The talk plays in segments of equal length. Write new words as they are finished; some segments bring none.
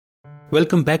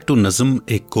Welcome back to नज़्म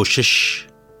एक कोशिश।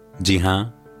 जी हां,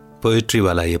 पोएट्री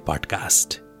वाला ये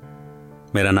पॉडकास्ट।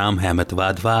 मेरा नाम है अमित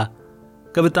वाधवा।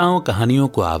 कविताओं कहानियों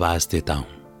को आवाज देता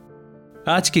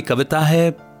हूं। आज की कविता है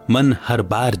मन हर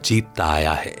बार जीतता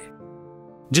आया है,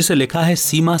 जिसे लिखा है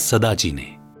सीमा सदा जी ने,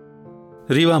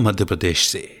 रीवा मध्य प्रदेश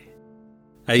से।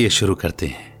 आइए शुरू करते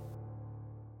हैं।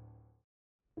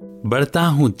 बढ़ता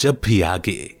हूं जब भी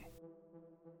आगे,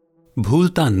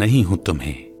 भूलता नहीं हूं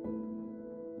तुम्हें,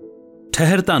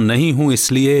 ठहरता नहीं हूं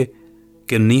इसलिए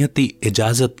कि नियति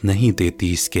इजाजत नहीं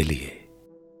देती इसके लिए।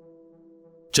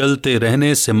 चलते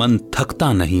रहने से मन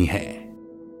थकता नहीं है,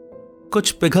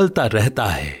 कुछ पिघलता रहता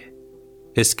है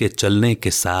इसके चलने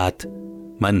के साथ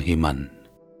मन ही मन,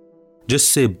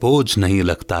 जिससे बोझ नहीं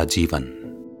लगता जीवन।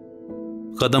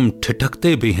 कदम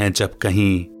ठिठकते भी हैं जब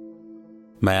कहीं,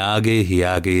 मैं आगे ही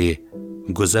आगे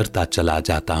गुजरता चला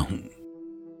जाता हूं।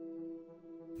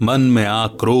 मन में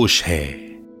आक्रोश है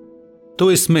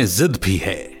तो इसमें जिद भी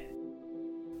है,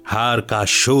 हार का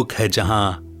शोक है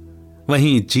जहां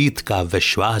वहीं जीत का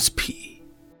विश्वास भी।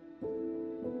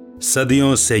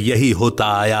 सदियों से यही होता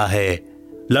आया है,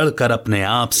 लड़कर अपने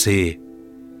आप से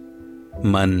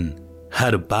मन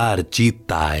हर बार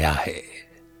जीतता आया है।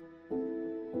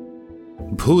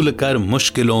 भूलकर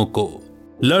मुश्किलों को,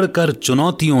 लड़कर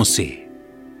चुनौतियों से,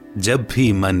 जब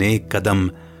भी मन एक कदम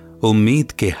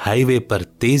उम्मीद के हाईवे पर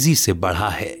तेजी से बढ़ा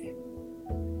है,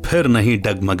 फिर नहीं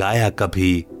डगमगाया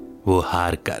कभी वो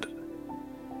हार कर,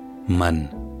 मन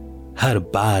हर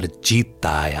बार जीतता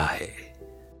आया है।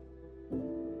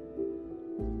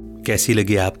 कैसी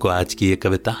लगी आपको आज की ये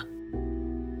कविता?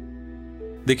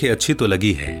 देखिए, अच्छी तो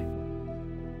लगी है,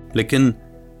 लेकिन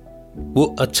वो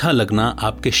अच्छा लगना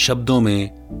आपके शब्दों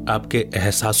में, आपके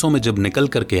एहसासों में जब निकल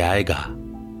करके आएगा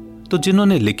तो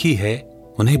जिन्होंने लिखी है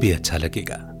उन्हें भी अच्छा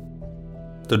लगेगा।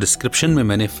 तो डिस्क्रिप्शन में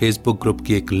मैंने फेसबुक ग्रुप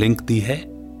की एक लिंक दी है,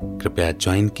 कृपया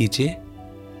ज्वाइन कीजिए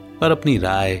और अपनी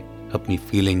राय, अपनी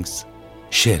फीलिंग्स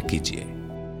शेयर कीजिए।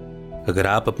 अगर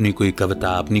आप अपनी कोई कविता,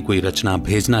 अपनी कोई रचना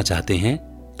भेजना चाहते हैं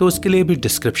तो उसके लिए भी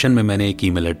डिस्क्रिप्शन में मैंने एक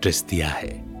ईमेल एड्रेस दिया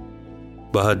है।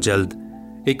 बहुत जल्द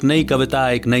एक नई कविता,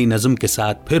 एक नई नज़्म के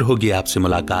साथ फिर होगी आपसे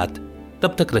मुलाकात।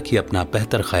 तब तक रखिए अपना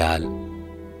बेहतर ख्याल।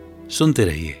 सुनते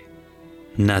रहिए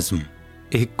नज़्म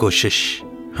एक कोशिश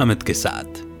अमित के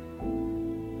साथ।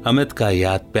 अमित का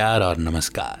याद, प्यार और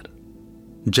नमस्कार।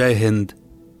 जय हिंद,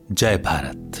 जय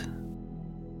Bharat.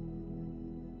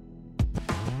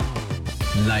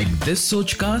 Like this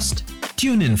Sochcast?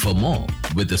 Tune in for more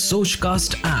with the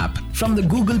Sochcast app from the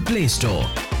Google Play Store.